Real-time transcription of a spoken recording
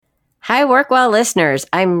Hi, Workwell listeners.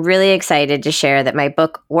 I'm really excited to share that my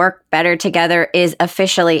book, Work Better Together, is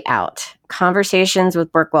officially out. Conversations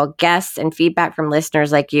with Workwell guests and feedback from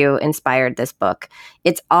listeners like you inspired this book.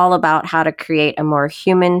 It's all about how to create a more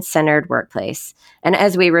human-centered workplace. And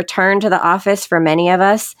as we return to the office for many of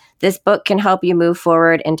us, this book can help you move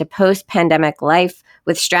forward into post-pandemic life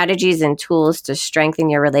with strategies and tools to strengthen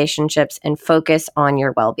your relationships and focus on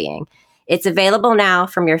your well-being. It's available now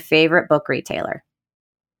from your favorite book retailer.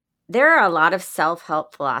 There are a lot of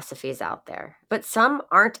self-help philosophies out there, but some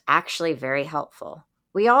aren't actually very helpful.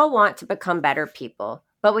 We all want to become better people,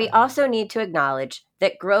 but we also need to acknowledge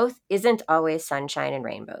that growth isn't always sunshine and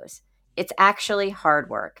rainbows. It's actually hard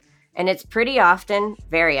work, and it's pretty often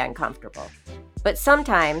very uncomfortable. But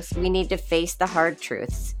sometimes we need to face the hard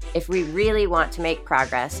truths if we really want to make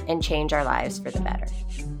progress and change our lives for the better.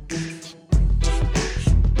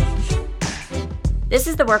 This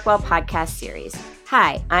is the Workwell podcast series.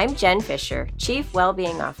 Hi, I'm Jen Fisher, Chief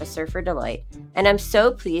Wellbeing Officer for Deloitte, and I'm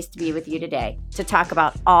so pleased to be with you today to talk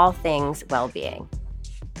about all things well-being.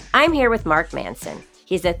 I'm here with Mark Manson.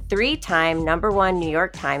 He's a 3-time #1 New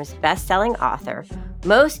York Times best-selling author,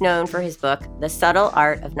 most known for his book, The Subtle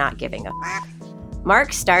Art of Not Giving a F***.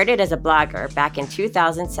 Mark started as a blogger back in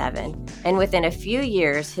 2007, and within a few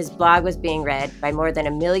years, his blog was being read by more than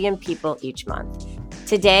 1 million people each month.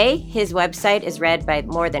 Today, his website is read by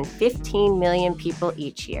more than 15 million people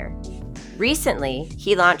each year. Recently,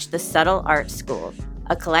 he launched the Subtle Art School,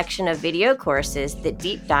 a collection of video courses that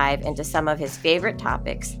deep dive into some of his favorite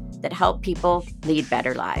topics that help people lead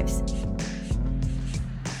better lives.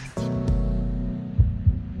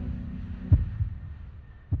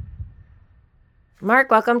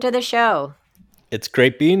 Mark, welcome to the show. It's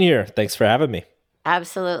great being here. Thanks for having me.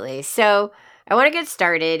 Absolutely. So, I want to get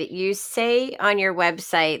started. You say on your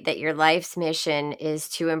website that your life's mission is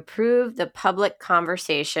to improve the public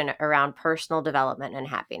conversation around personal development and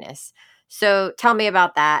happiness. So tell me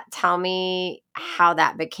about that. Tell me how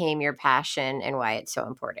that became your passion and why it's so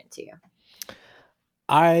important to you.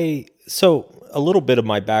 So a little bit of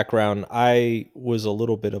my background, I was a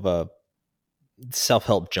little bit of a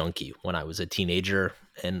self-help junkie when I was a teenager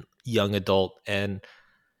and young adult, and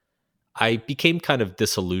I became kind of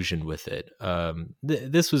disillusioned with it.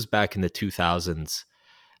 This was back in the 2000s,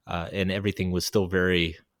 and everything was still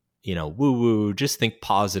very, woo-woo, just think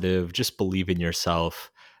positive, just believe in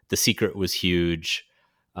yourself. The Secret was huge.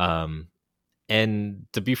 And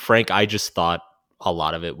to be frank, I just thought a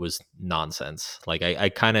lot of it was nonsense. Like I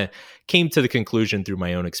kind of came to the conclusion through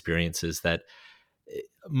my own experiences that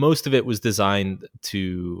most of it was designed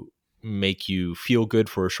to make you feel good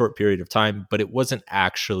for a short period of time, but it wasn't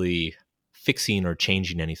actually fixing or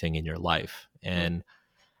changing anything in your life. And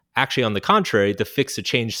actually, on the contrary, to fix or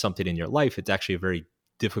change something in your life, it's actually a very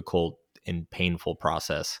difficult and painful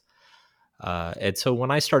process. And so when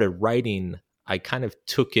I started writing, I kind of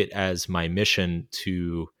took it as my mission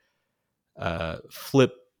to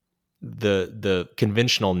flip the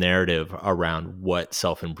conventional narrative around what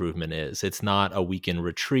self-improvement is. It's not a weekend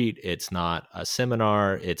retreat. It's not a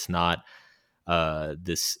seminar. It's not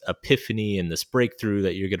this epiphany and this breakthrough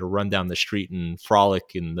that you're going to run down the street and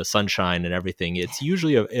frolic in the sunshine and everything. It's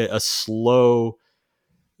usually a slow,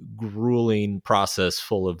 grueling process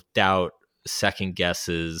full of doubt, second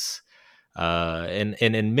guesses. And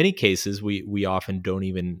in many cases, we often don't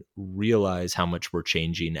even realize how much we're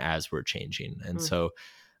changing as we're changing. And so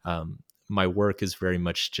my work is very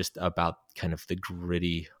much just about kind of the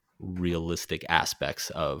gritty, realistic aspects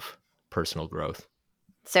of personal growth.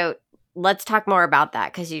 So let's talk more about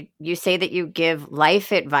that, because you say that you give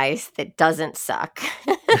life advice that doesn't suck.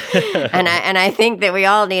 and I think that we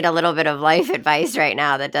all need a little bit of life advice right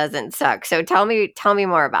now that doesn't suck. So tell me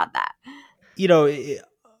more about that.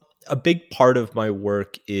 A big part of my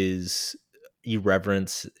work is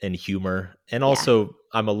irreverence and humor. And also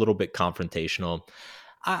I'm a little bit confrontational.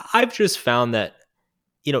 I've just found that,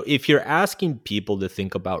 if you're asking people to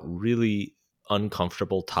think about really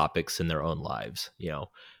uncomfortable topics in their own lives,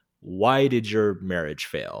 why did your marriage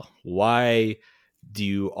fail? Why do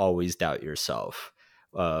you always doubt yourself?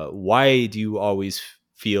 Why do you always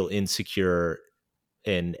feel insecure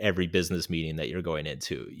in every business meeting that you're going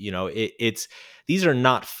into? These are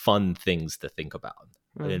not fun things to think about.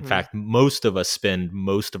 Mm-hmm. In fact, most of us spend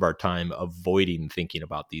most of our time avoiding thinking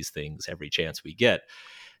about these things every chance we get.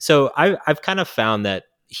 So I've kind of found that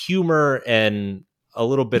humor and a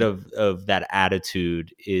little bit of that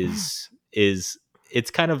attitude is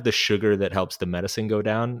it's kind of the sugar that helps the medicine go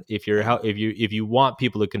down. If you want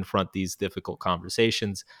people to confront these difficult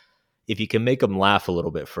conversations, if you can make them laugh a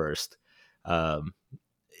little bit first,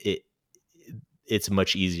 it's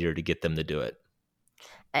much easier to get them to do it.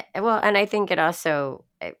 Well, and I think it also,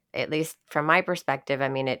 at least from my perspective, I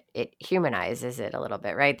mean, it humanizes it a little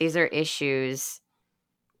bit, right? These are issues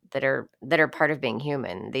that are part of being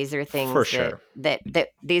human. These are For things that sure.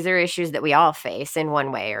 these are issues that we all face in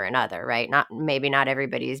one way or another, right? Not maybe not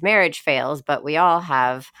everybody's marriage fails, but we all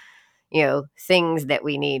have, things that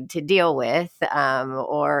we need to deal with,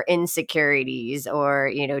 or insecurities,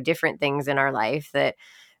 or different things in our life that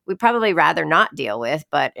we probably rather not deal with,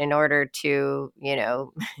 but in order to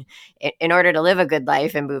in order to live a good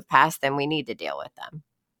life and move past them, we need to deal with them.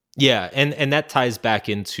 Yeah, and that ties back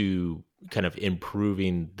into kind of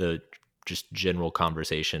improving the just general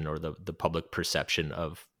conversation or the public perception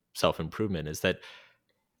of self-improvement, is that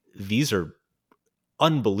these are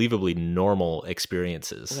unbelievably normal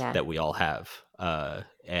experiences Yeah. that we all have.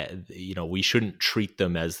 And, we shouldn't treat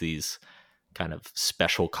them as these kind of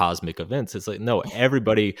special cosmic events. It's like, no,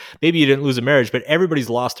 everybody, maybe you didn't lose a marriage, but everybody's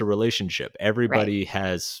lost a relationship. Right. Everybody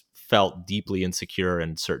has felt deeply insecure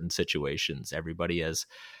in certain situations. Everybody has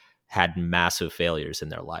had massive failures in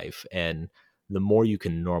their life. And the more you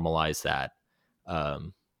can normalize that,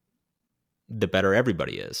 um, the better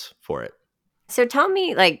everybody is for it. So tell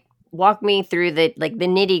me, like, walk me through the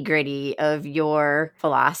nitty gritty of your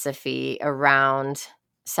philosophy around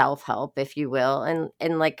self help, if you will,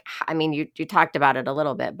 and like, I mean, you talked about it a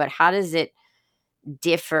little bit, but how does it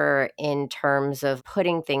differ in terms of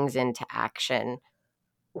putting things into action?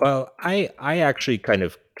 Well, I actually kind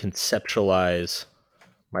of conceptualize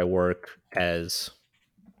my work as,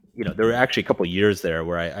 there were actually a couple of years there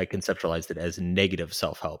where I conceptualized it as negative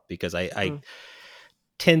self-help, because I Mm.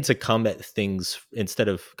 tend to come at things, instead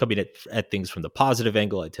of coming at things from the positive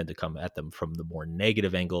angle, I tend to come at them from the more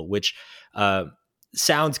negative angle, which uh,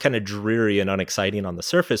 sounds kind of dreary and unexciting on the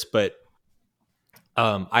surface, but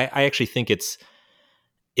I actually think it's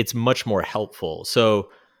much more helpful. So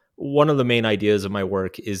one of the main ideas of my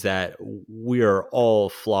work is that we are all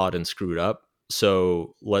flawed and screwed up.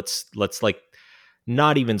 So let's like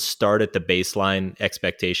not even start at the baseline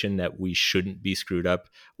expectation that we shouldn't be screwed up.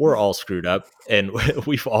 We're all screwed up, and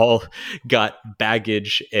we've all got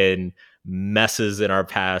baggage and messes in our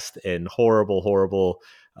past and horrible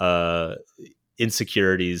uh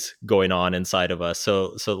insecurities going on inside of us.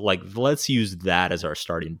 So like, let's use that as our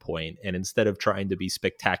starting point, and instead of trying to be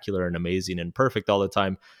spectacular and amazing and perfect all the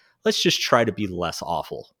time, let's just try to be less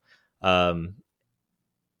awful. um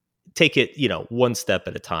Take it, one step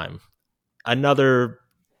at a time. Another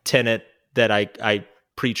tenet that I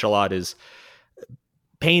preach a lot is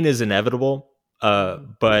pain is inevitable,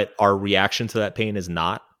 Mhm. but our reaction to that pain is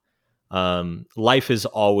not. Life is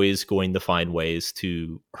always going to find ways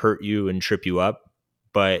to hurt you and trip you up,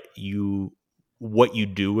 but what you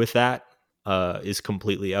do with that is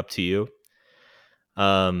completely up to you.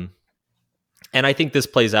 Um, and I think this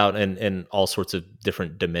plays out in all sorts of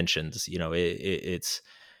different dimensions.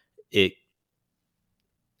 It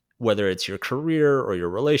whether it's your career or your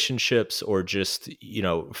relationships or just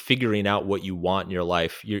figuring out what you want in your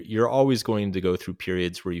life, you're always going to go through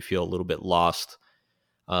periods where you feel a little bit lost,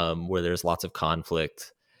 where there's lots of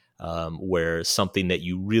conflict, where something that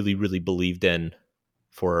you really, really believed in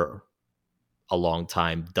for a long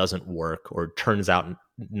time doesn't work or turns out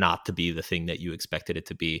not to be the thing that you expected it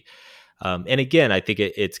to be. And again, I think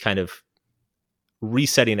it's kind of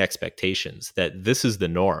resetting expectations that this is the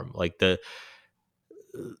norm. Like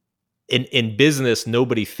in business,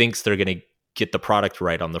 nobody thinks they're going to get the product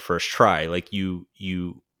right on the first try. Like you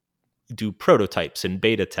do prototypes and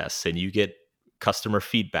beta tests, and you get customer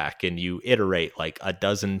feedback, and you iterate like a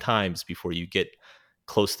dozen times before you get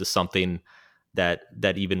close to something that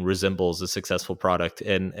even resembles a successful product.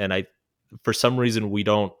 And I, for some reason, we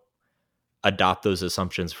don't adopt those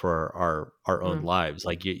assumptions for our own Mm. lives.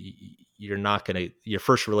 Like you're not going to, your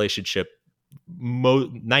first relationship,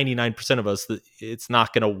 99% of us, it's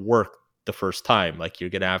not going to work the first time. Like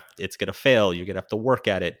it's going to fail. You're going to have to work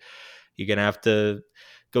at it. You're going to have to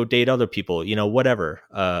go date other people, whatever.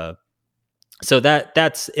 So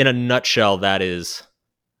that's in a nutshell, that is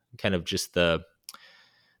kind of just the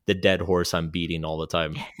dead horse I'm beating all the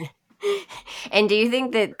time. And do you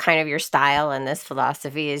think that kind of your style and this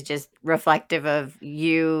philosophy is just reflective of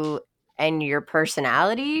you and your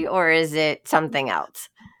personality, or is it something else?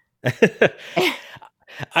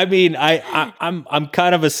 I mean, I'm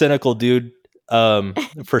kind of a cynical dude,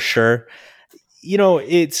 for sure.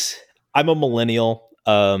 It's I'm a millennial.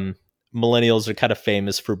 Millennials are kind of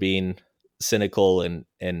famous for being cynical and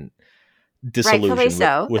Rightfully disillusioned with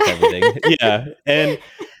so. with everything. Yeah,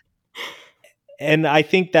 and I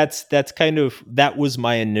think that's kind of, that was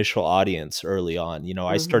my initial audience early on.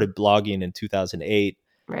 I Hmm. started blogging in 2008,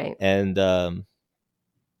 Right. and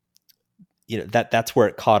that's where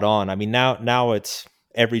it caught on. I mean, now it's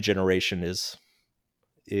every generation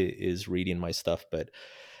is reading my stuff, but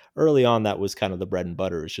early on that was kind of the bread and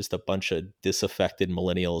butter. It's just a bunch of disaffected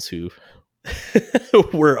millennials who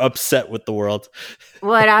were upset with the world.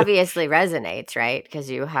 Well, it obviously resonates, right? Because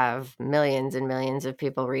you have millions and millions of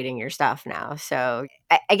people reading your stuff now. So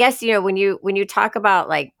I guess, when you talk about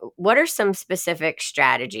like what are some specific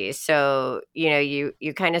strategies? So, you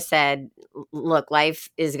kind of said, look, life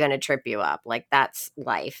is gonna trip you up. Like that's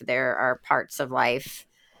life. There are parts of life,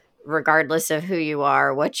 regardless of who you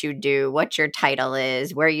are, what you do, what your title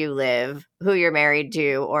is, where you live, who you're married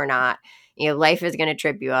to or not. Life is going to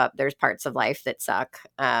trip you up. There's parts of life that suck.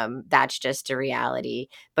 That's just a reality,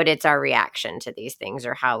 but it's our reaction to these things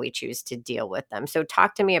or how we choose to deal with them. So,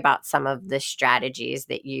 talk to me about some of the strategies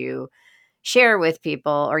that you share with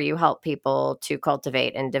people or you help people to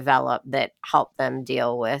cultivate and develop that help them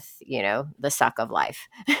deal with, the suck of life.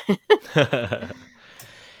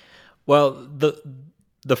 Well,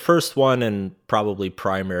 the first one and probably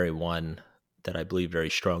primary one that I believe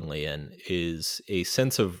very strongly in is a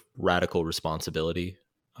sense of radical responsibility,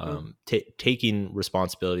 Mm, taking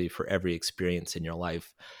responsibility for every experience in your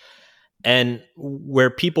life. And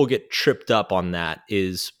where people get tripped up on that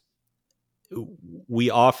is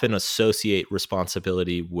we often associate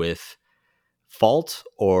responsibility with fault,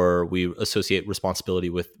 or we associate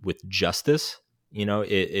responsibility with justice.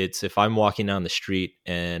 It's if I'm walking down the street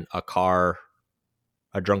and a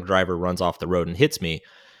drunk driver runs off the road and hits me,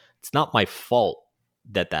 it's not my fault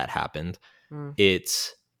that happened. mm,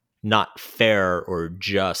 It's not fair or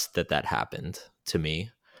just that happened to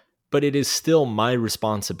me, but it is still my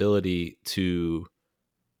responsibility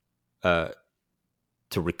uh,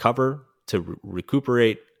 to recover, to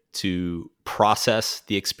recuperate, to process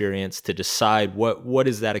the experience, to decide what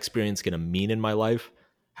is that experience going to mean in my life?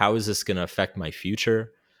 How is this going to affect my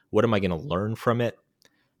future? What am I going to learn from it?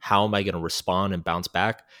 How am I going to respond and bounce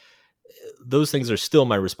back? Those things are still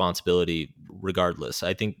my responsibility regardless.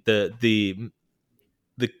 I think the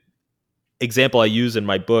example I use in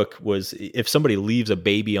my book was if somebody leaves a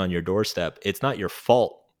baby on your doorstep, it's not your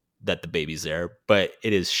fault that the baby's there, but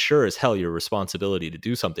it is sure as hell your responsibility to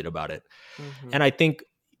do something about it. mhm. And I think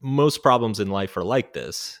most problems in life are like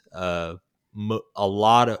this. A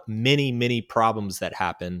lot of many problems that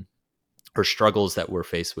happen or struggles that we're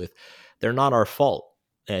faced with, they're not our fault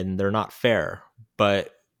and they're not fair,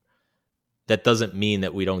 but that doesn't mean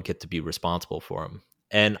that we don't get to be responsible for them.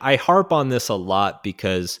 And I harp on this a lot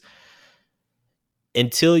because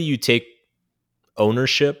until you take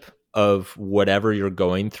ownership of whatever you're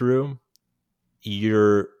going through,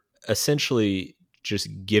 you're essentially just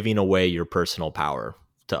giving away your personal power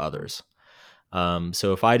to others.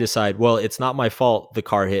 So if I decide, well, it's not my fault the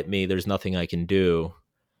car hit me, there's nothing I can do,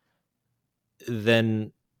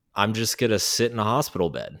 then I'm just going to sit in a hospital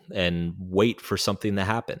bed and wait for something to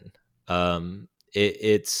happen.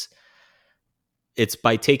 It's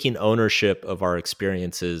by taking ownership of our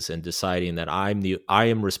experiences and deciding that I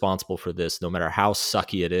am responsible for this, no matter how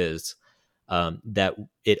sucky it is, that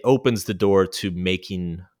it opens the door to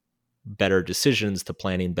making better decisions, to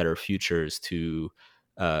planning better futures, to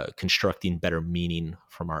constructing better meaning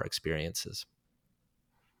from our experiences.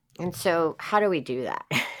 And so, how do we do that?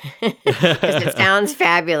 Because it sounds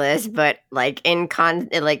fabulous, but like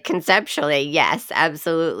conceptually, yes,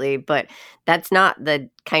 absolutely, but that's not the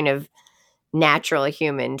kind of natural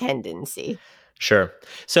human tendency. Sure.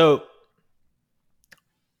 So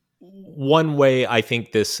one way I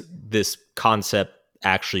think this concept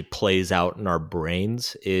actually plays out in our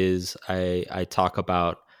brains is I talk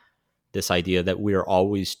about this idea that we are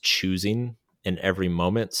always choosing in every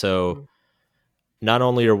moment. So Mm, not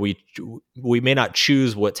only are we may not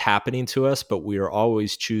choose what's happening to us, but we are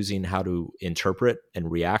always choosing how to interpret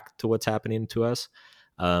and react to what's happening to us.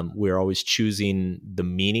 We're always choosing the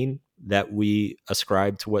meaning that we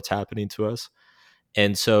ascribe to what's happening to us.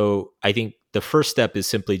 And so I think the first step is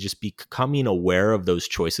simply just becoming aware of those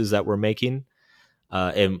choices that we're making.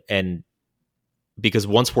 And because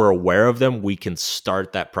once we're aware of them, we can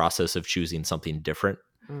start that process of choosing something different.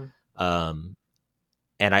 mm. Um,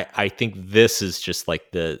 and I think this is just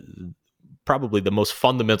like probably the most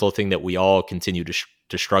fundamental thing that we all continue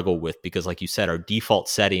to struggle with, because like you said, our default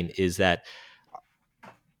setting is that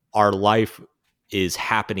our life is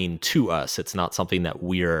happening to us. It's not something that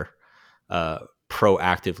we're uh,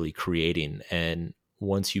 proactively creating. And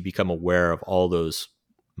once you become aware of all those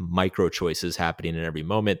micro choices happening in every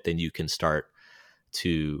moment, then you can start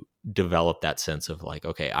to develop that sense of like,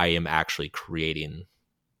 okay, I am actually creating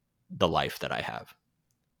the life that I have.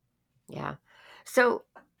 Yeah. So,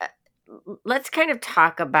 let's kind of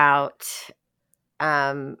talk about,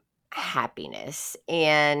 um, happiness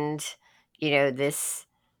and, this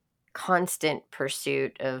constant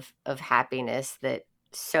pursuit of happiness that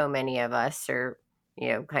so many of us are,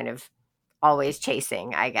 kind of always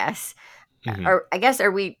chasing, I guess. Hmm. Or I guess are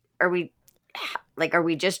we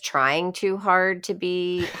just trying too hard to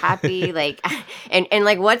be happy? Like and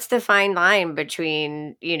like what's the fine line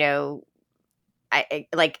between,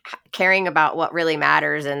 caring about what really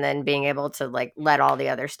matters and then being able to like let all the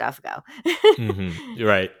other stuff go. Hmm.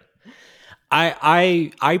 Right.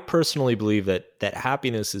 I personally believe that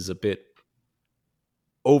happiness is a bit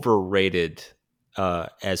overrated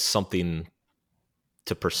as something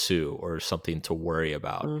to pursue or something to worry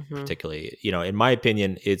about. Mhm. Particularly, in my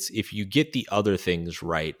opinion, it's if you get the other things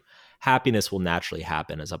right, happiness will naturally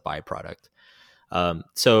happen as a byproduct.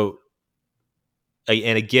 So,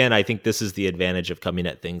 and again, I think this is the advantage of coming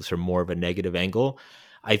at things from more of a negative angle.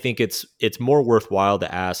 I think it's more worthwhile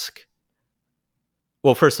to ask.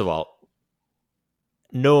 Well, first of all,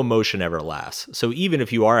 no emotion ever lasts. So even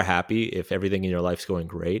if you are happy, if everything in your life's going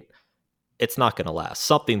great, it's not going to last.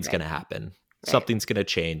 Something's going Right. to happen. Right. Something's going to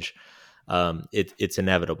change. It's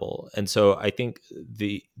inevitable. And so I think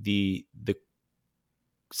the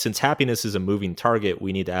since happiness is a moving target,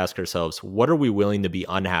 we need to ask ourselves, what are we willing to be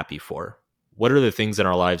unhappy for? What are the things in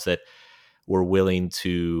our lives that we're willing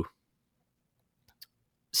to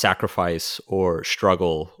sacrifice or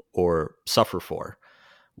struggle or suffer for?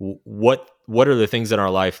 What are the things in our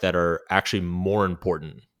life that are actually more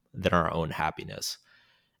important than our own happiness?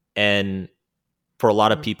 And for a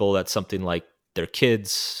lot of Mm. people, that's something like their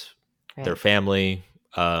kids, their Right. family,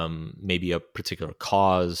 maybe a particular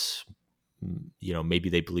cause. Maybe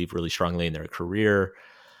they believe really strongly in their career.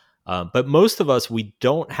 But most of us, we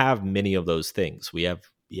don't have many of those things. We have,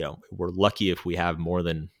 we're lucky if we have more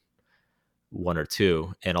than one or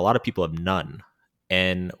two, and a lot of people have none.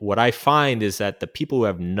 And what I find is that the people who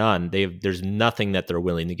have none, there's nothing that they're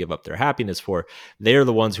willing to give up their happiness for. They're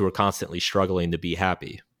the ones who are constantly struggling to be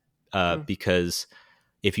happy, Mm. because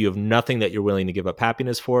if you have nothing that you're willing to give up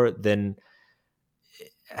happiness for, then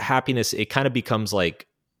happiness, it kind of becomes like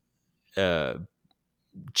uh,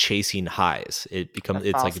 chasing highs. A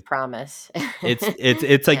It's false like promise.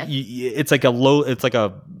 it's like Yeah. it's like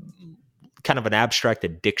a kind of an abstract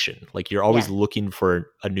addiction. Like you're always Yeah. looking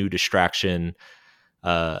for a new distraction,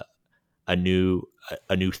 uh, a new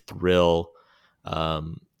a new thrill,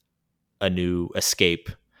 um, a new escape,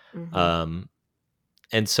 Mhm. um,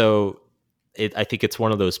 and so I think it's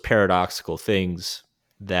one of those paradoxical things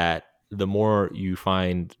that the more you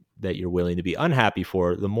find that you're willing to be unhappy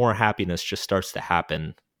for, the more happiness just starts to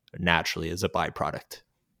happen naturally as a byproduct.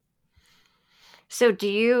 So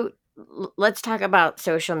let's talk about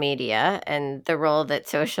social media and the role that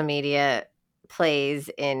social media plays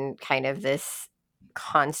in kind of this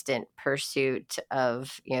constant pursuit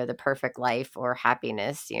of, the perfect life or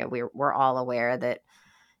happiness. We're all aware that,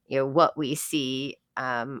 what we see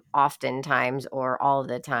oftentimes or all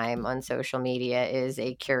the time on social media is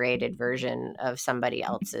a curated version of somebody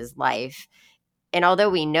else's life. And although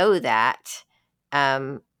we know that,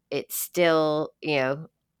 it still,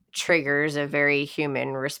 triggers a very human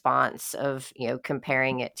response of,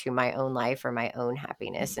 comparing it to my own life or my own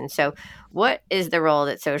happiness. And so, what is the role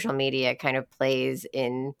that social media kind of plays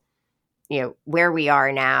in, where we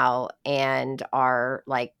are now and our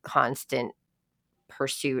like constant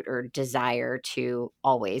pursuit or desire to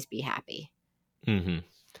always be happy? Hmm.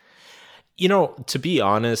 To be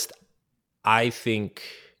honest, I think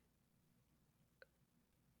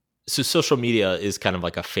so. Social media is kind of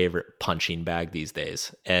like a favorite punching bag these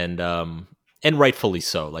days, and rightfully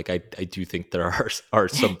so. Like I do think there are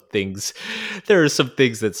some things, there are some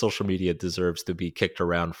things that social media deserves to be kicked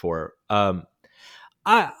around for.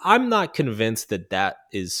 I'm not convinced that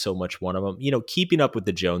is so much one of them. Keeping up with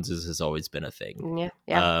the Joneses has always been a thing, Yeah.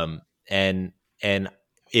 Yeah. um, and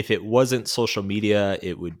if it wasn't social media,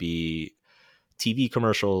 it would be TV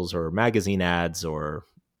commercials or magazine ads or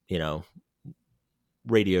you know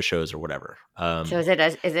radio shows or whatever. So is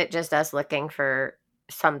it just us looking for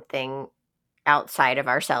something outside of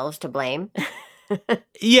ourselves to blame?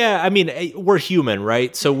 Yeah, I mean, we're human,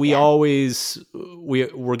 right? So we Yeah. always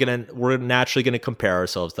we're naturally gonna compare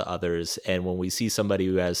ourselves to others, and when we see somebody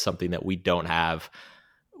who has something that we don't have,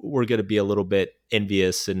 we're gonna be a little bit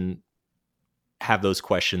envious and have those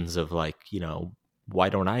questions of like, why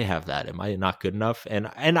don't I have that? Am I not good enough? And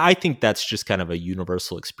I think that's just kind of a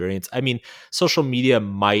universal experience. I mean, social media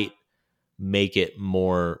might make it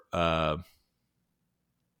more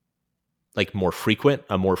like a more frequent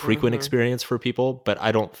Mhm. experience for people, but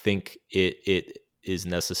I don't think it is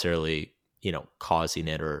necessarily causing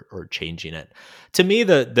it or changing it. To me,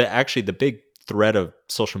 the actually the big threat of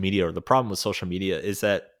social media, or the problem with social media, is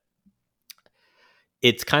that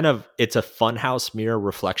it's a funhouse mirror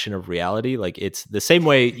reflection of reality. Like, it's the same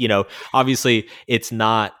way, obviously it's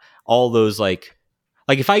not all those like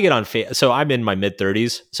if I get on so I'm in my mid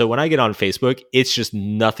 30s. So when I get on Facebook, it's just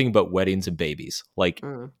nothing but weddings and babies, like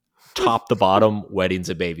Mm. top to bottom weddings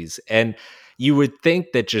and babies. And you would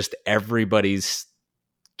think that just everybody's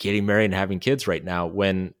getting married and having kids right now,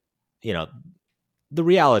 when, you know, the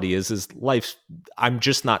reality is life. I'm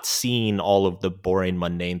just not seeing all of the boring,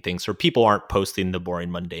 mundane things, or people aren't posting the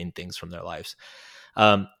boring, mundane things from their lives.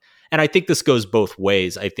 Um, and I think this goes both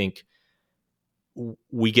ways. I think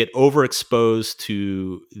we get overexposed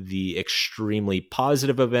to the extremely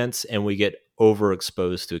positive events, and we get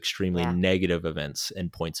overexposed to extremely Yeah. negative events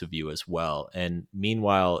and points of view as well. And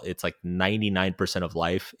meanwhile, it's like 99% of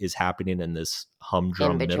life is happening in this In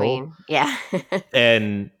humdrum middle. between. Yeah.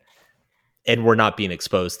 And we're not being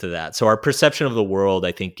exposed to that. So our perception of the world,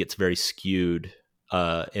 I think, gets very skewed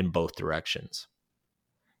in both directions.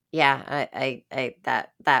 Yeah, I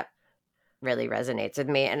that really resonates with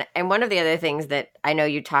me. And one of the other things that I know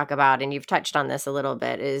you talk about, and you've touched on this a little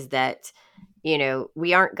bit, is that,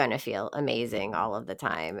 we aren't going to feel amazing all of the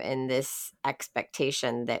time. And this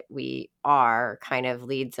expectation that we are kind of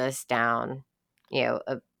leads us down,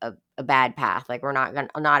 a bad path. Like,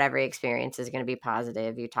 not every experience is going to be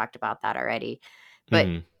positive. You talked about that already. But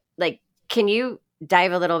Mm. like, can you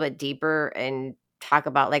dive a little bit deeper and talk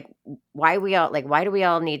about like why do we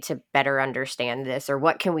all need to better understand this, or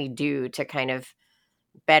what can we do to kind of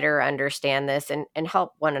better understand this and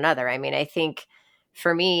help one another? I mean, I think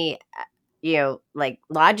for me, like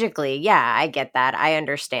logically, yeah, I get that, I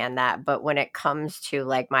understand that, but when it comes to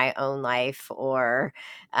like my own life, or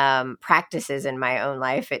practices in my own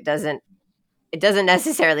life, it doesn't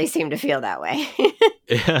necessarily seem to feel that way.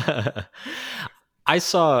 I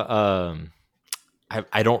saw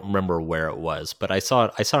I don't remember where it was, but I saw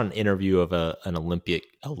an interview of an Olympic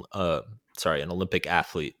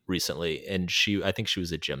athlete recently, and I think she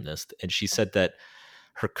was a gymnast, and she said that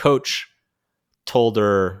her coach told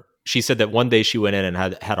her, she said that one day she went in and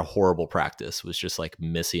had a horrible practice, was just like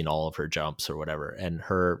missing all of her jumps or whatever, and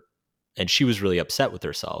she was really upset with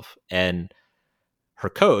herself, and her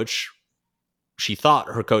coach, she thought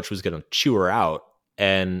her coach was going to chew her out,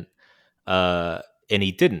 and uh and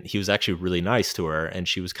he didn't. He was actually really nice to her, and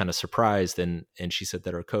she was kind of surprised, and she said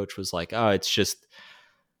that her coach was like, "Oh, it's just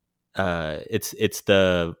it's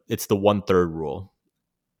the 1/3 rule."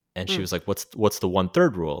 And she Mm, was like, "What's the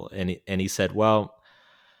 1/3 rule?" And he said, "Well,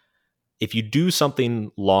 if you do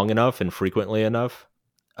something long enough and frequently enough,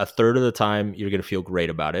 a third of the time you're going to feel great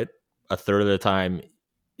about it. A third of the time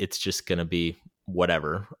it's just going to be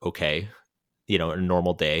whatever, okay, a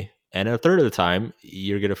normal day. And a third of the time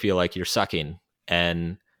you're going to feel like you're sucking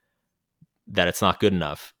and that it's not good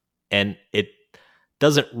enough. And it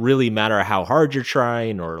doesn't really matter how hard you're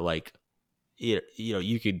trying, or like,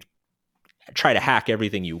 you could try to hack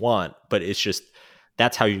everything you want, but it's just,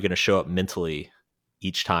 that's how you're going to show up mentally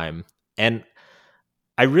each time." And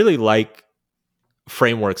I really like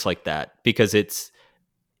frameworks like that, because it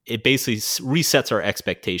basically resets our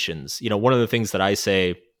expectations. One of the things that I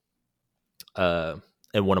say uh,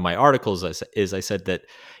 in one of my articles is I said that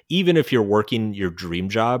even if you're working your dream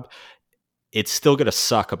job, it's still going to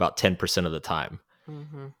suck about 10% of the time.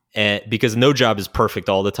 hmm And because no job is perfect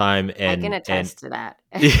all the time. I can And attest to that.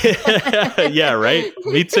 yeah, right.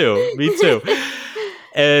 Me too. Me too.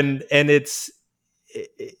 And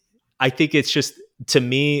I think it's just, to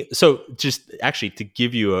me, so just actually to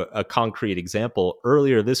give you a concrete example,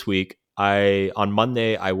 earlier this week, on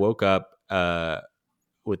Monday, I woke up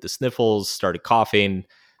with the sniffles, started coughing.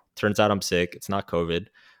 Turns out I'm sick. It's not COVID,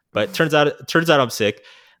 but turns out I'm sick.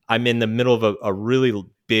 I'm in the middle of a really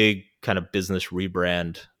big kind of business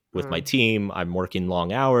rebrand with my Mm. team. I'm working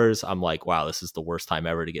long hours. I'm like, wow, this is the worst time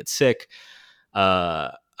ever to get sick.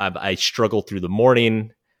 I struggle through the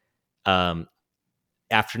morning. Um,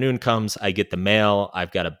 Afternoon comes, I get the mail.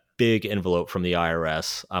 I've got a big envelope from the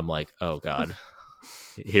IRS. I'm like, oh God,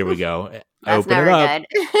 here we go. I That's open it never up.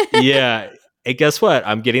 good. Yeah. And guess what?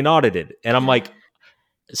 I'm getting audited. And I'm like,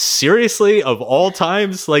 seriously, of all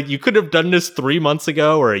times, like, you could have done this 3 months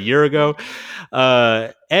ago or a year ago.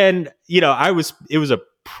 And it was a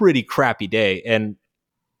pretty crappy day. And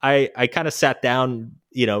I kind of sat down,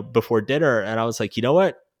 before dinner, and I was like, you know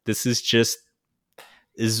what? This is just,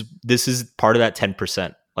 this is part of that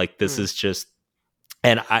 10%. Like, this Mm, is just,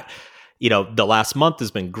 and the last month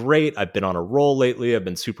has been great. I've been on a roll lately. I've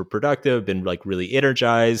been super productive, been like really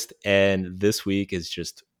energized. And this week has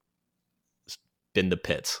just been the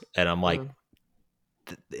pits. And I'm like,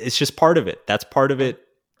 mm. it's just part of it. That's part of Yeah. it.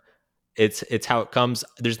 It's how it comes.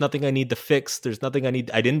 There's nothing I need to fix. There's nothing I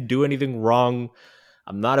didn't do anything wrong.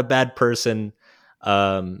 I'm not a bad person.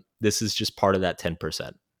 This is just part of that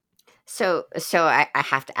 10%. So I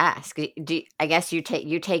have to ask. I guess you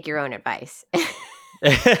take your own advice.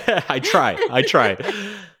 I try.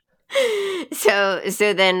 So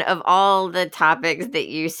then, of all the topics that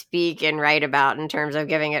you speak and write about in terms of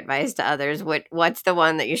giving advice to others, what's the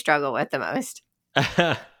one that you struggle with the most?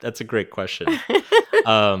 That's a great question.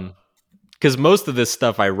 Because most of this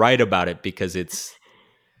stuff I write about it because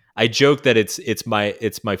I joke that it's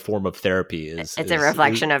my form of therapy. It's a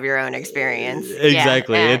reflection of your own experience.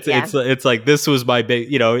 Exactly. Yeah. It's like this was my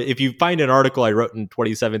big. If you find an article I wrote in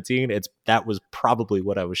 2017, that was probably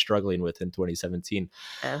what I was struggling with in 2017.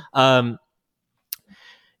 Oh.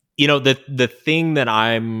 The thing that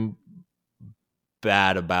I'm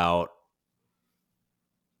bad about,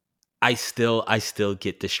 I still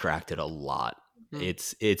get distracted a lot.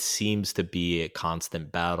 It seems to be a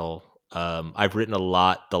constant battle. I've written a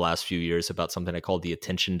lot the last few years about something I call the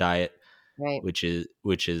attention diet, Right. which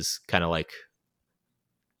is kind of like,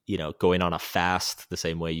 going on a fast the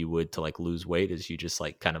same way you would to like lose weight, is you just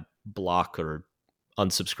like kind of block or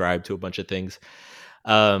unsubscribe to a bunch of things.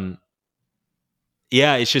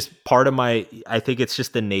 Yeah, it's just part of I think it's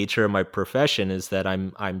just the nature of my profession is that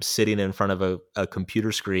I'm sitting in front of a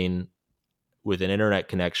computer screen with an internet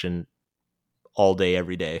connection all day,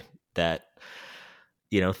 every day, that,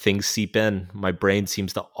 things seep in. My brain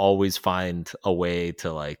seems to always find a way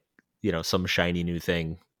to like, some shiny new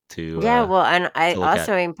thing Yeah, well, and I to look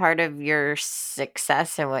also at. mean part of your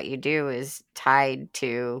success and what you do is tied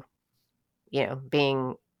to,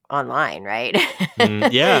 being online, right?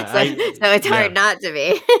 Yeah, So it's hard not to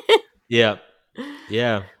be. yeah,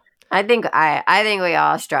 yeah. I think we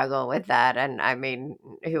all struggle with that, and I mean,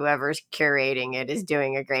 whoever's curating it is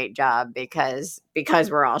doing a great job because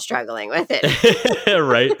we're all struggling with it.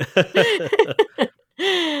 Right.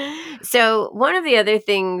 So one of the other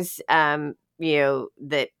things, that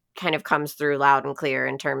kind of comes through loud and clear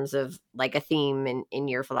in terms of like a theme in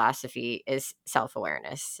your philosophy is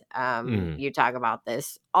self-awareness. You talk about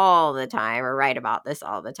this all the time or write about this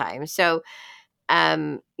all the time. So,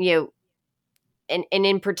 um, you know, and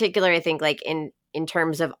in particular, I think like in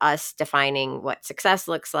terms of us defining what success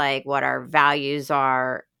looks like, what our values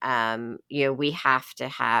are, we have to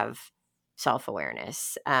have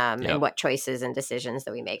self-awareness, Yep. and what choices and decisions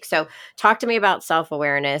that we make. So talk to me about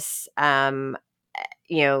self-awareness.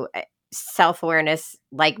 You know, self-awareness,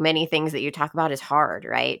 like many things that you talk about, is hard,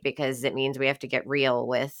 right? Because it means we have to get real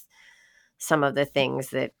with some of the things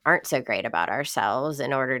that aren't so great about ourselves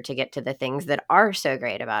in order to get to the things that are so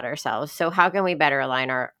great about ourselves. So how can we better align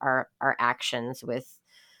our actions with,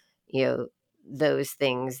 those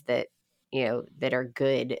things that, that are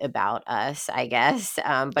good about us, I guess.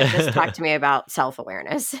 But just talk to me about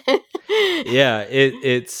self-awareness. Yeah,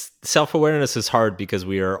 it's self-awareness is hard because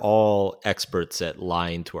we are all experts at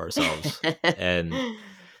lying to ourselves. And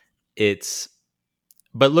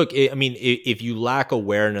but look, I mean, if you lack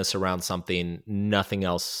awareness around something, nothing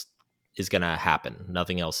else is going to happen.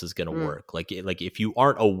 Nothing else is going to work. Like if you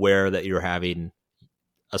aren't aware that you're having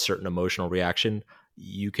a certain emotional reaction,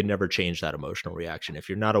 you can never change that emotional reaction. If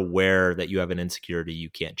you're not aware that you have an insecurity, you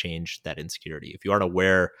can't change that insecurity. If you aren't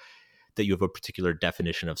aware that you have a particular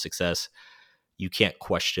definition of success, you can't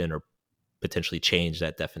question or potentially change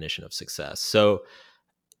that definition of success. So,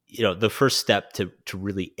 the first step to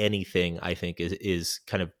really anything, I think, is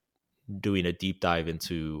kind of doing a deep dive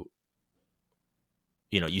into,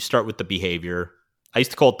 you start with the behavior. I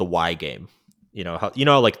used to call it the why game. How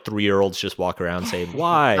like 3-year-olds just walk around saying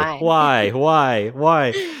why, why.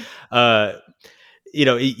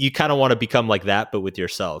 You kind of want to become like that, but with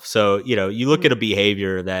yourself. So, you look at a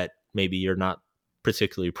behavior that maybe you're not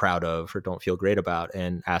particularly proud of or don't feel great about,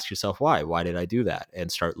 and ask yourself why did I do that,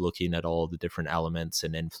 and start looking at all the different elements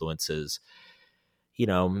and influences.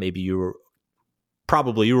 Maybe you were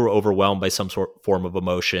overwhelmed by some form of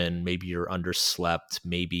emotion. Maybe you're underslept.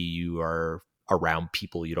 Maybe you are around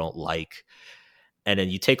people you don't like. And then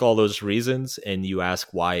you take all those reasons and you ask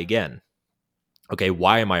why again. Okay,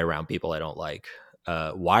 why am I around people I don't like?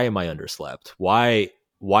 Why am I underslept? Why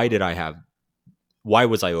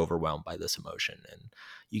was I overwhelmed by this emotion? And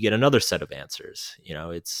you get another set of answers.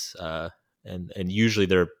 It's and usually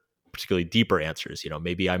they're particularly deeper answers.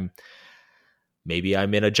 Maybe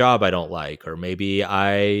I'm in a job I don't like, or maybe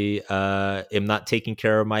I am not taking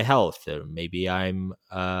care of my health, or maybe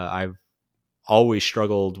I've always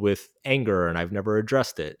struggled with anger and I've never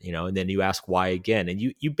addressed it, and then you ask why again, and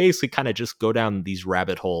you basically kind of just go down these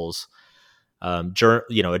rabbit holes. A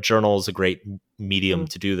journal is a great medium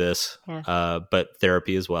to do this, Yeah. but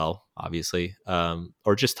therapy as well, obviously,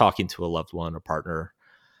 or just talking to a loved one or partner.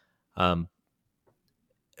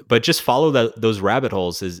 But just follow those rabbit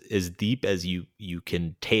holes as deep as you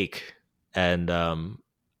can take, and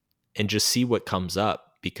just see what comes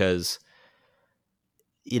up, because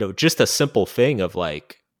just a simple thing of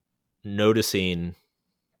like noticing,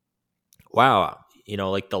 wow,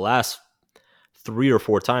 like the last 3 or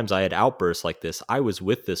 4 times I had outbursts like this, I was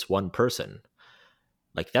with this one person.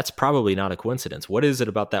 Like, that's probably not a coincidence. What is it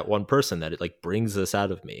about that one person that it like brings this out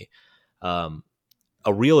of me? A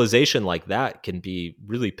realization like that can be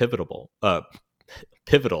really pivotal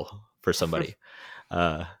for somebody.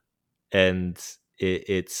 And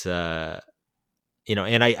it's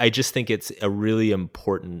and I just think it's a really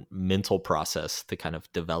important mental process to kind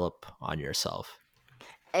of develop on yourself.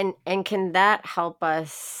 And can that help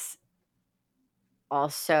us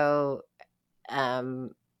also,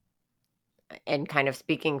 and kind of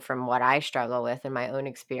speaking from what I struggle with in my own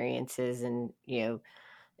experiences, and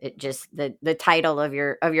it just the title of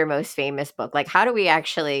your most famous book, like, how do we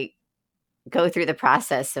actually go through the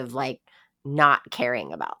process of like not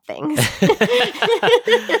caring about things?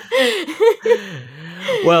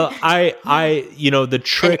 Well, the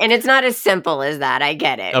trick, and it's not as simple as that. I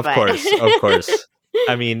get it. Of course.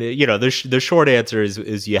 I mean, the short answer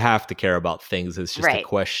is you have to care about things. It's just right. a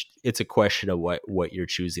question. It's a question of what you're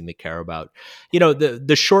choosing to care about.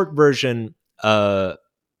 The short version of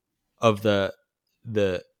the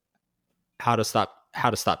how to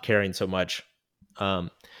stop caring so much.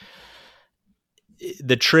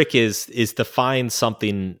 The trick is to find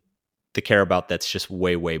something to care about that's just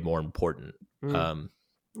way, way more important.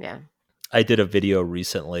 Yeah. I did a video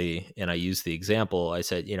recently and I used the example. I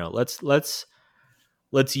said, let's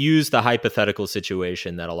use the hypothetical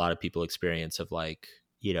situation that a lot of people experience of like,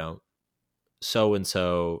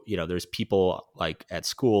 so-and-so, there's people like at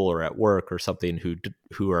school or at work or something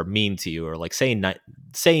who are mean to you, or like saying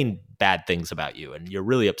bad things about you, and you're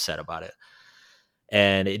really upset about it.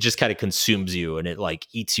 And it just kind of consumes you and it like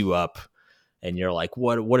eats you up. And you're like,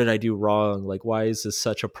 what did I do wrong? Like, why is this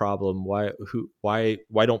such a problem? Why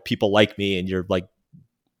don't people like me? And you're like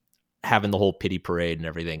having the whole pity parade and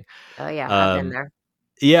everything. Oh yeah. I've been there.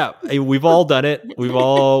 Yeah. We've all done it. We've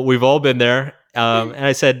all been there. And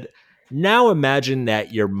I said, now imagine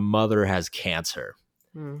that your mother has cancer.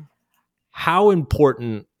 How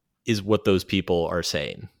important is what those people are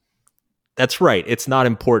saying? That's right. It's not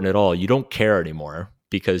important at all. You don't care anymore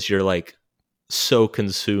because you're like so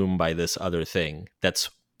consumed by this other thing that's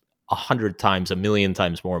 100 times, 1,000,000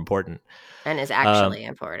 times more important. And is actually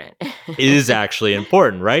important. It is actually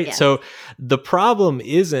important, right? Yes. So the problem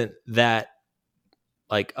isn't that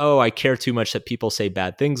like, oh, I care too much that people say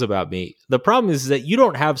bad things about me. The problem is that you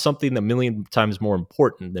don't have something 1,000,000 times more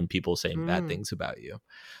important than people saying bad things about you.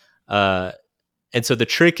 And so the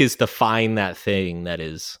trick is to find that thing that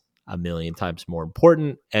is 1,000,000 times more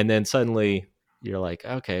important. And then suddenly you're like,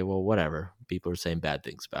 okay, well, whatever. People are saying bad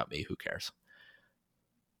things about me. Who cares?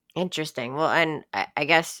 Interesting. Well, and I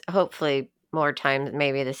guess hopefully more times,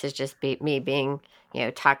 maybe this is just me being,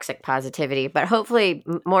 toxic positivity, but hopefully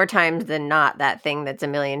more times than not, that thing that's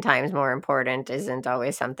 1,000,000 times more important isn't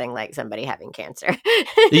always something like somebody having cancer.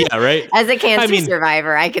 Yeah, right. As a cancer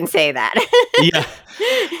survivor, I can say that. Yeah.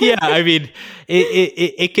 I mean,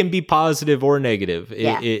 it can be positive or negative.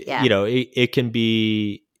 It can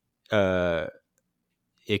be,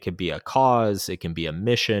 it could be a cause, it can be a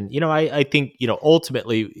mission. I think,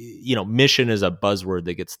 ultimately, mission is a buzzword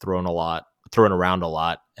that gets thrown around a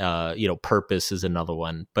lot. Purpose is another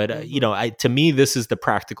one. But, to me, this is the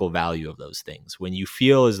practical value of those things. When you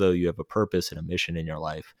feel as though you have a purpose and a mission in your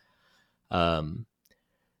life, then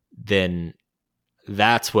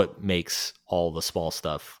that's what makes all the small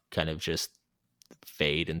stuff kind of just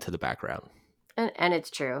fade into the background. And it's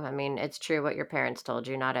true. I mean, it's true what your parents told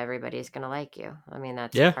you. Not everybody's going to like you. I mean,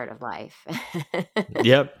 that's part of life.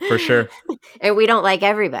 Yep, for sure. And we don't like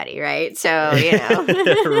everybody, right? So,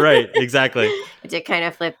 Right, exactly. To kind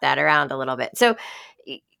of flip that around a little bit. So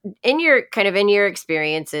in your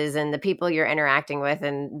experiences and the people you're interacting with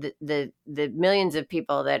and the millions of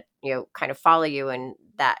people that, kind of follow you and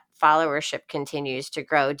that followership continues to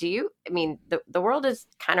grow. The world is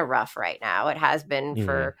kind of rough right now. It has been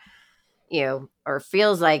for or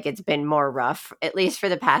feels like it's been more rough, at least for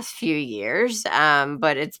the past few years.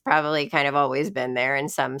 But it's probably kind of always been there in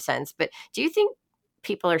some sense. But do you think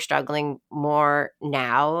people are struggling more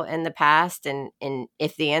now in the past? And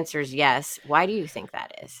if the answer is yes, why do you think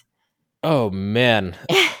that is? Oh, man.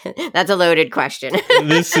 That's a loaded question.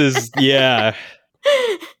 This is, yeah.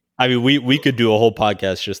 I mean, we could do a whole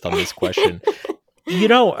podcast just on this question.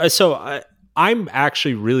 So I'm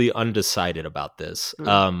actually really undecided about this.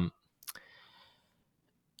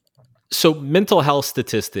 So mental health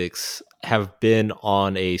statistics have been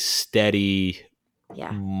on a steady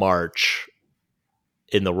Yeah. march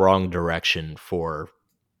in the wrong direction for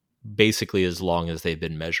basically as long as they've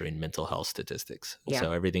been measuring mental health statistics. Yeah.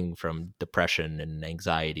 So everything from depression and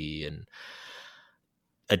anxiety and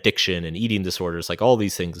addiction and eating disorders, like all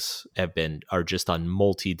these things are just on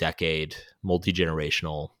multi-decade,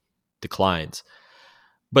 multi-generational declines.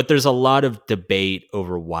 But there's a lot of debate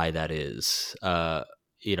over why that is.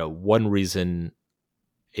 One reason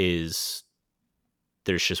is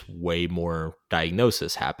there's just way more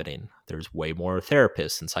diagnosis happening. There's way more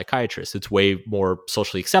therapists and psychiatrists. It's way more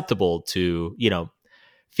socially acceptable to,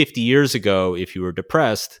 50 years ago, if you were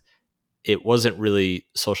depressed, it wasn't really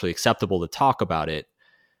socially acceptable to talk about it,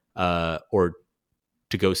 or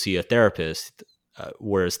to go see a therapist.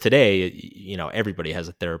 Whereas today, everybody has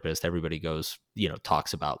a therapist. Everybody goes,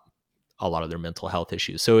 talks about a lot of their mental health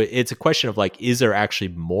issues. So it's a question of like, is there actually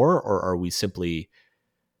more, or are we simply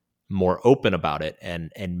more open about it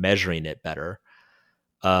and measuring it better?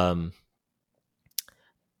 Um,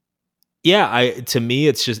 to me,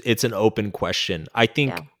 it's an open question. I Yeah.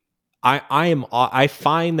 think I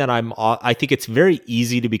find that I think it's very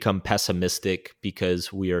easy to become pessimistic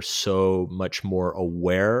because we are so much more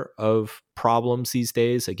aware of problems these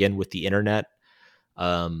days. Again, with the internet,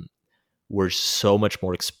 um, we're so much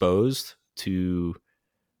more exposed to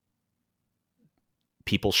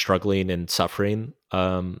people struggling and suffering,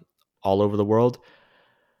 all over the world.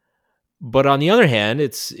 But on the other hand,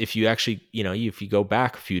 it's if you actually, if you go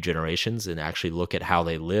back a few generations and actually look at how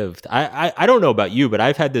they lived, I don't know about you, but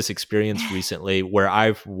I've had this experience recently where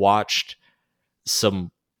I've watched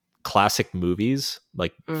some classic movies,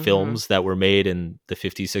 like Mm-hmm. films that were made in the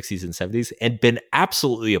 50s, 60s, and 70s, and been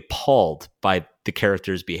absolutely appalled by the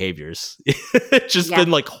characters' behaviors. Just Yeah.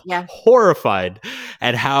 been like Yeah. horrified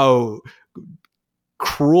at how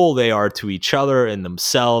cruel they are to each other and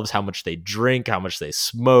themselves, how much they drink, how much they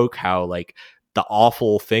smoke, how like the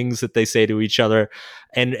awful things that they say to each other.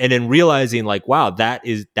 And then realizing like, wow, that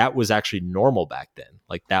was actually normal back then.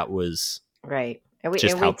 Like that was Right. And we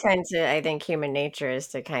just and we how tend to, I think human nature is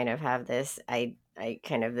to kind of have this I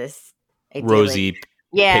kind of this idyllic, rosy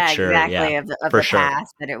yeah, picture. Yeah, exactly, of for the sure.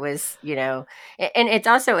 past, that it was, and it's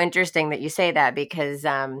also interesting that you say that because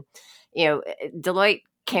Deloitte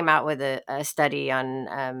came out with a study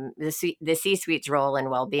on the C-suite's role in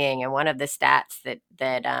well-being, and one of the stats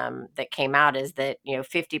that came out is that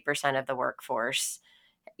 50% of the workforce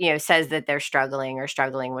says that they're struggling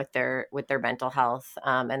with their mental health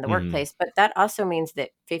in the Mhm. workplace, but that also means that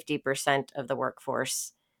 50% of the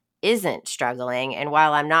workforce isn't struggling. And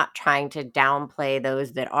while I'm not trying to downplay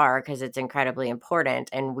those that are, because it's incredibly important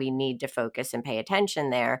and we need to focus and pay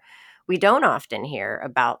attention there, we don't often hear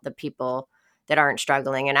about the people that aren't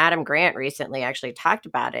struggling. And Adam Grant recently actually talked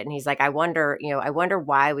about it, and he's like, I wonder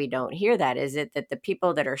why we don't hear that. Is it that the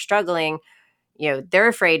people that are struggling, they're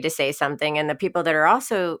afraid to say something, and the people that are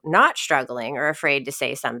also not struggling are afraid to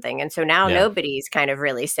say something, and so now Yeah. nobody's kind of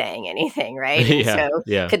really saying anything, right? And Yeah. so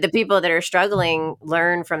Yeah. could the people that are struggling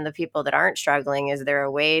learn from the people that aren't struggling? Is there a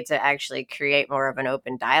way to actually create more of an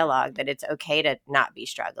open dialogue that it's okay to not be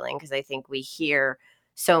struggling? Because I think we hear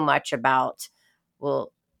so much about,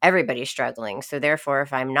 well, everybody's struggling, so therefore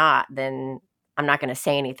if I'm not, then I'm not going to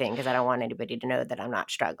say anything because I don't want anybody to know that I'm not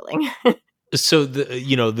struggling. So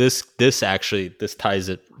this ties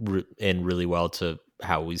it in really well to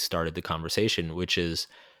how we started the conversation, which is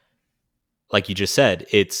like you just said,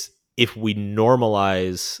 it's if we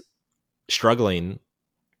normalize struggling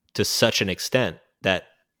to such an extent that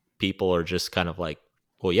people are just kind of like,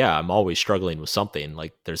 well, yeah, I'm always struggling with something.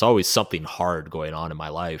 Like there's always something hard going on in my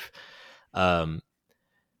life. Um,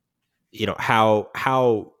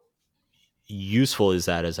 how useful is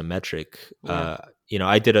that as a metric? Yeah.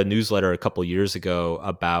 I did a newsletter a couple years ago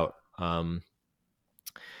about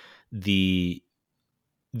the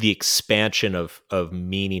expansion of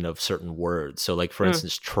meaning of certain words. So, like for Mm,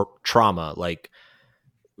 instance, trauma. Like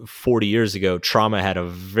 40 years ago, trauma had a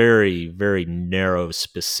very very narrow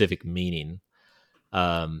specific meaning,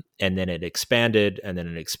 and then it expanded, and then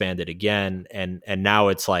it expanded again, and now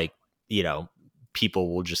it's like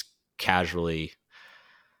people will just casually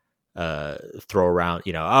throw around,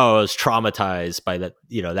 oh, I was traumatized by that,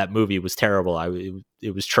 that movie was terrible.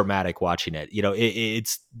 It was traumatic watching it.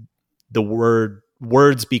 It's the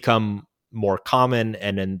words become more common,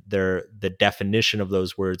 and then the definition of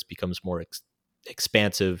those words becomes more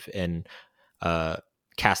expansive and uh,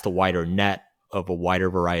 cast a wider net of a wider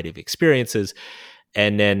variety of experiences,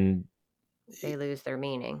 and then they lose their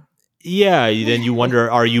meaning. yeah, then you wonder,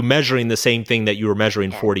 are you measuring the same thing that you were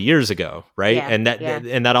measuring Yeah. 40 years ago, right? Yeah. And Yeah.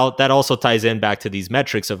 that also ties in back to these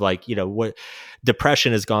metrics of like, what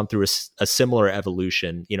depression has gone through a similar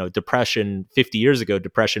evolution. Depression 50 years ago,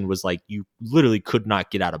 depression was like you literally could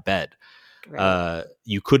not get out of bed. Right.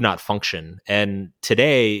 You could not function. And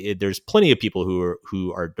today there's plenty of people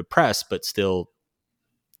who are depressed but still,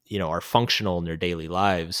 are functional in their daily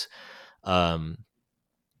lives.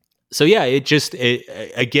 So yeah,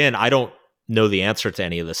 again, I don't know the answer to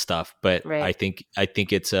any of this stuff, but Right. I think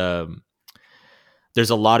it's there's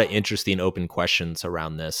a lot of interesting open questions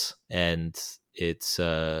around this, and it's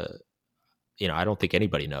I don't think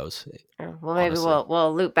anybody knows, Oh, well, maybe honestly.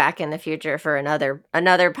 we'll loop back in the future for another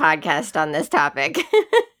podcast on this topic.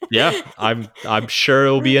 Yeah, I'm sure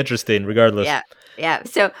it'll be interesting regardless. Yeah. Yeah.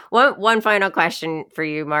 So one final question for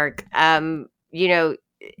you, Mark.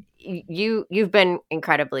 You've been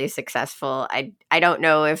incredibly successful. I don't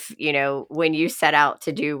know if, when you set out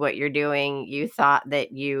to do what you're doing, you thought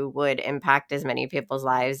that you would impact as many people's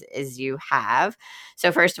lives as you have.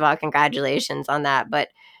 So first of all, congratulations on that. But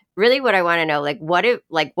really what I want to know,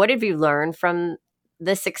 what have you learned from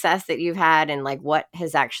the success that you've had, and like what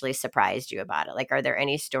has actually surprised you about it? Like, are there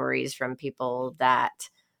any stories from people that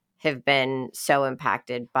have been so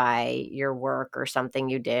impacted by your work or something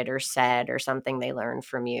you did or said or something they learned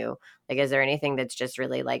from you? Like, is there anything that's just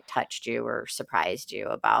really like touched you or surprised you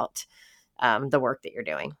about the work that you're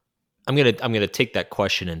doing? I'm gonna take that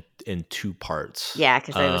question in two parts. Yeah,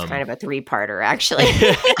 because it was kind of a three-parter, actually.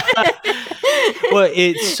 Well,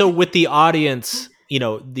 it's so with the audience,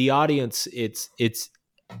 it's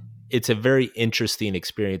a very interesting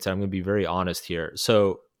experience. I'm going to be very honest here.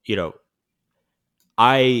 So,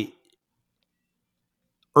 I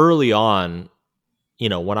early on,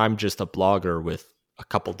 when I'm just a blogger with a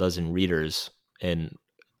couple dozen readers and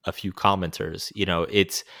a few commenters,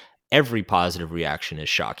 it's every positive reaction is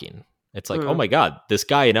shocking. It's like, oh Mm. my God, this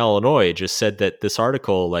guy in Illinois just said that this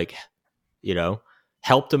article, like,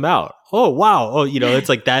 helped him out. Oh, wow. Oh, it's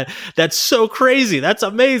like that. That's so crazy. That's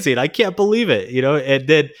amazing. I can't believe it. And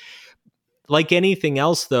then, like anything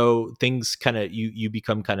else though, things kind of you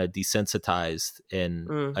become kind of desensitized and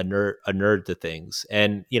Mm. a nerd to things.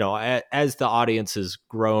 And as the audience has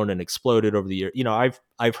grown and exploded over the year,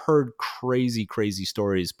 I've heard crazy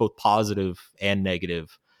stories, both positive and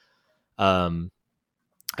negative.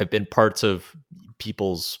 I've been parts of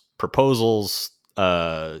people's proposals.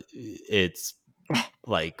 It's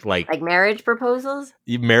like Like marriage proposals?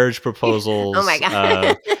 marriage Oh my proposals.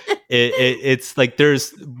 God. It's like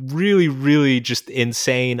there's really just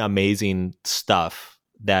insane, amazing stuff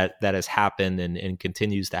that has happened and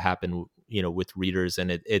continues to happen, with readers, and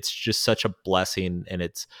it's just such a blessing. And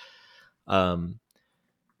it's and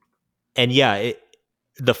yeah,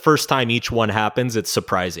 the first time each one happens, it's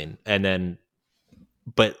surprising, and then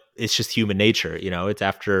but it's just human nature, it's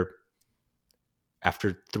after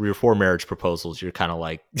 3 or 4 marriage proposals, you're kind of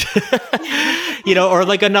like, or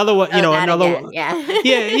like another one, another Again.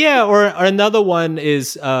 Yeah. yeah. Or another one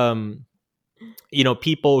is, people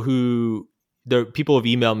people have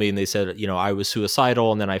emailed me and they said, I was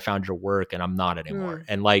suicidal and then I found your work and I'm not anymore. Mm.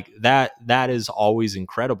 And like that is always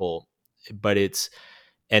incredible, but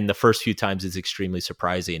and the first few times it's extremely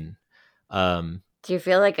surprising. Do you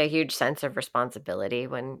feel like a huge sense of responsibility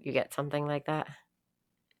when you get something like that?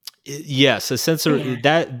 Yes, a sense of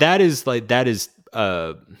that is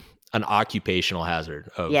an occupational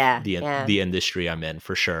hazard of the industry I'm in,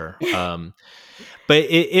 for sure. But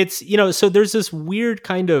it's so there's this weird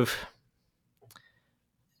kind of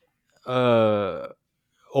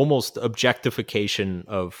almost objectification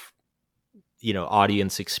of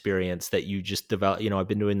audience experience that you just develop. I've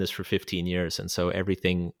been doing this for 15 years, and so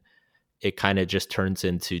everything, it kind of just turns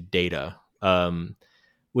into data.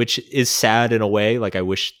 Which is sad in a way. Like, I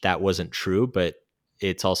wish that wasn't true, but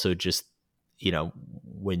it's also just,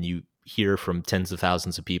 when you hear from tens of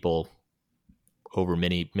thousands of people over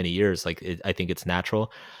many, many years, like I think it's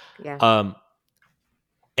natural. Yeah.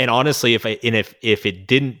 And honestly, if it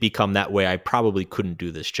didn't become that way, I probably couldn't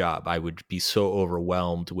do this job. I would be so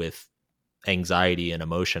overwhelmed with anxiety and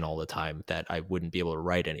emotion all the time that I wouldn't be able to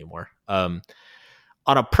write anymore.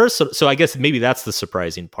 On a personal, so I guess maybe that's the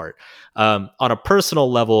surprising part. On a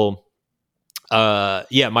personal level,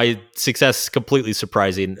 my success is completely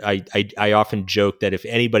surprising. I often joke that if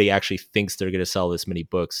anybody actually thinks they're going to sell this many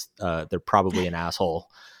books, they're probably an asshole.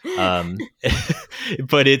 But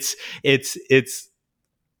it's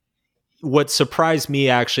what surprised me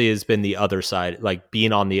actually has been the other side, like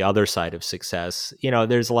being on the other side of success.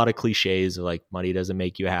 There's a lot of cliches of like money doesn't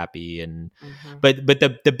make you happy, but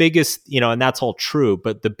the biggest, and that's all true,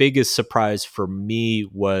 but the biggest surprise for me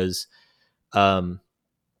was I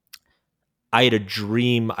had a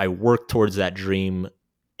dream, I worked towards that dream,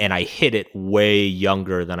 and I hit it way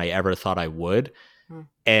younger than I ever thought I would.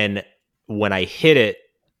 And when I hit it,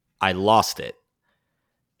 I lost it.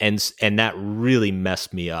 And that really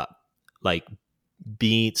messed me up. Like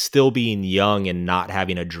still being young and not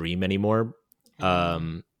having a dream anymore,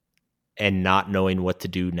 and not knowing what to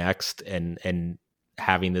do next, and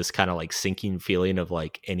having this kind of like sinking feeling of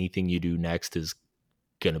like anything you do next is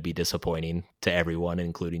going to be disappointing to everyone,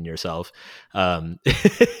 including yourself.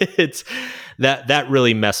 It's that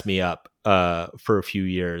really messed me up for a few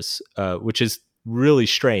years, which is really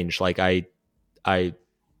strange. Like I had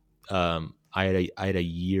a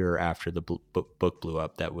year after the book blew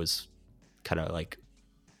up that was kind of like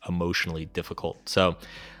emotionally difficult. So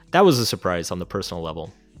that was a surprise on the personal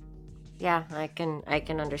level. Yeah, I can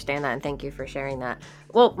understand that, and thank you for sharing that.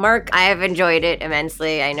 Well, Mark, I have enjoyed it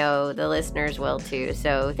immensely. I know the listeners will too.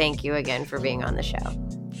 So thank you again for being on the show.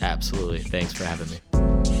 Absolutely. Thanks for having me.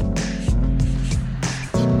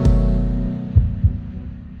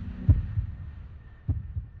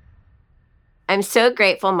 I'm so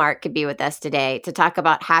grateful Mark could be with us today to talk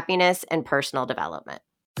about happiness and personal development.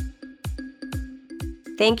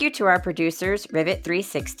 Thank you to our producers, Rivet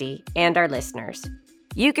 360, and our listeners.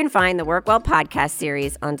 You can find the Work Well podcast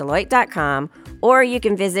series on Deloitte.com, or you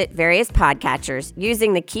can visit various podcatchers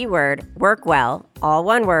using the keyword WorkWell, all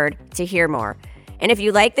one word, to hear more. And if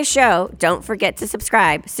you like the show, don't forget to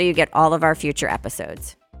subscribe so you get all of our future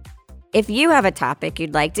episodes. If you have a topic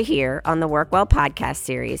you'd like to hear on the Work Well podcast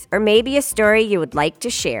series, or maybe a story you would like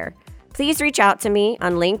to share, please reach out to me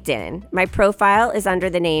on LinkedIn. My profile is under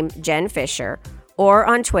the name Jen Fisher, or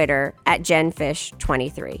on Twitter at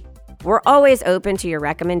JenFish23. We're always open to your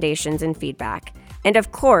recommendations and feedback. And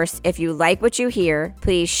of course, if you like what you hear,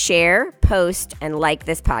 please share, post, and like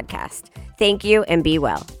this podcast. Thank you, and be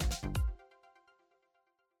well.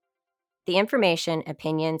 The information,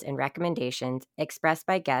 opinions, and recommendations expressed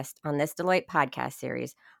by guests on this Deloitte podcast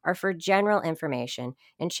series are for general information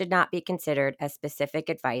and should not be considered as specific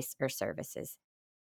advice or services.